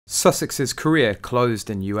Sussex's career closed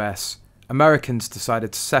in US. Americans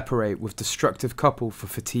decided to separate with destructive couple for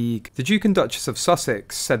fatigue. The Duke and Duchess of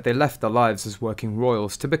Sussex said they left their lives as working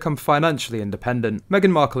royals to become financially independent.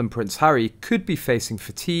 Meghan Markle and Prince Harry could be facing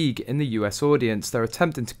fatigue in the US audience they're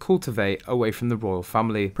attempting to cultivate away from the royal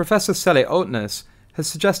family. Professor Sally Oatness has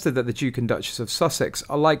suggested that the Duke and Duchess of Sussex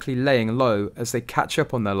are likely laying low as they catch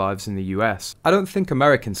up on their lives in the US. I don't think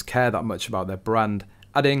Americans care that much about their brand,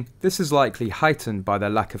 adding, this is likely heightened by their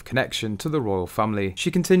lack of connection to the royal family.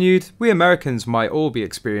 She continued, we Americans might all be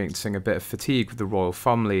experiencing a bit of fatigue with the royal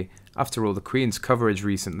family after all the Queen's coverage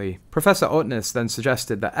recently. Professor Oatness then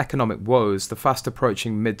suggested that economic woes, the fast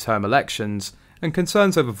approaching mid-term elections, and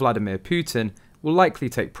concerns over Vladimir Putin will likely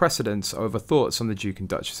take precedence over thoughts on the Duke and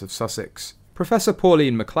Duchess of Sussex. Professor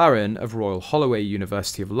Pauline McLaren of Royal Holloway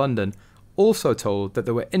University of London also told that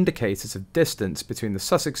there were indicators of distance between the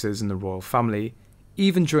Sussexes and the royal family,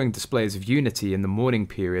 even during displays of unity in the mourning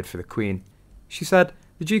period for the Queen. She said,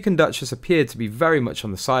 the Duke and Duchess appeared to be very much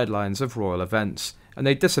on the sidelines of royal events, and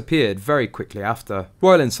they disappeared very quickly after.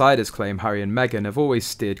 Royal insiders claim Harry and Meghan have always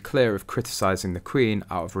steered clear of criticising the Queen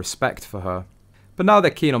out of respect for her. But now they're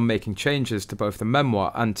keen on making changes to both the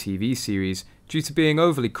memoir and TV series due to being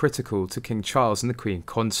overly critical to King Charles and the Queen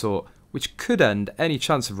Consort, which could end any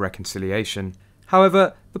chance of reconciliation.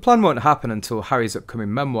 However, the plan won't happen until Harry's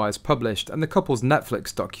upcoming memoir is published and the couple's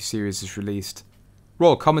Netflix docuseries is released.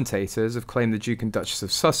 Royal commentators have claimed the Duke and Duchess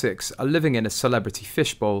of Sussex are living in a celebrity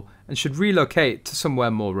fishbowl and should relocate to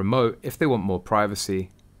somewhere more remote if they want more privacy.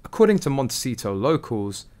 According to Montecito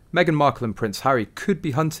locals, Meghan Markle and Prince Harry could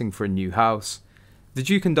be hunting for a new house. The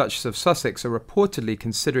Duke and Duchess of Sussex are reportedly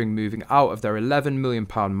considering moving out of their £11 million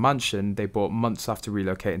mansion they bought months after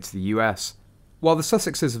relocating to the US. While the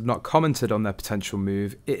Sussexes have not commented on their potential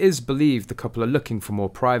move, it is believed the couple are looking for more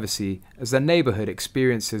privacy as their neighbourhood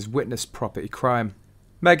experiences witnessed property crime.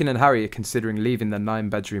 Meghan and Harry are considering leaving their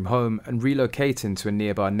 9-bedroom home and relocating to a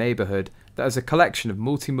nearby neighbourhood that has a collection of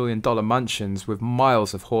multi-million-dollar mansions with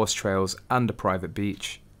miles of horse trails and a private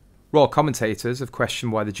beach. Royal commentators have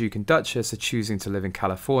questioned why the Duke and Duchess are choosing to live in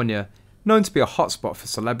California, known to be a hotspot for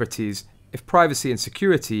celebrities, if privacy and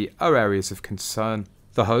security are areas of concern.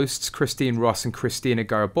 The hosts, Christine Ross and Christina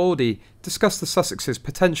Garibaldi, discussed the Sussexes'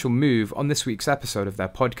 potential move on this week's episode of their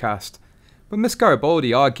podcast. But Ms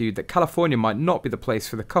Garibaldi argued that California might not be the place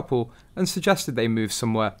for the couple and suggested they move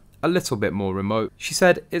somewhere a little bit more remote. She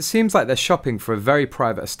said, it seems like they're shopping for a very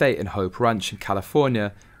private estate in Hope Ranch in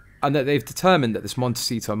California, and that they've determined that this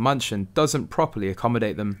Montecito mansion doesn't properly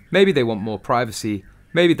accommodate them. Maybe they want more privacy,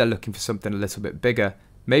 maybe they're looking for something a little bit bigger,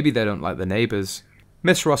 maybe they don't like the neighbours.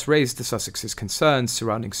 Miss Ross raised the Sussexes' concerns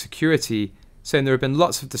surrounding security, saying there have been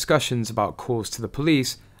lots of discussions about calls to the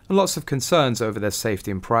police and lots of concerns over their safety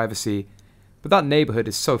and privacy. But that neighbourhood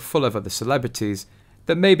is so full of other celebrities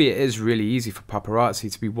that maybe it is really easy for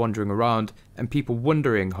paparazzi to be wandering around and people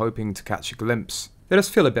wondering, hoping to catch a glimpse. They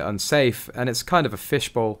just feel a bit unsafe, and it's kind of a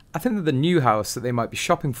fishbowl. I think that the new house that they might be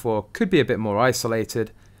shopping for could be a bit more isolated,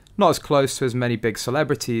 not as close to as many big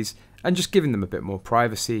celebrities, and just giving them a bit more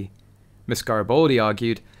privacy. Ms Garibaldi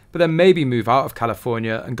argued, but then maybe move out of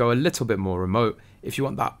California and go a little bit more remote if you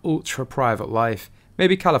want that ultra private life.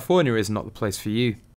 Maybe California is not the place for you.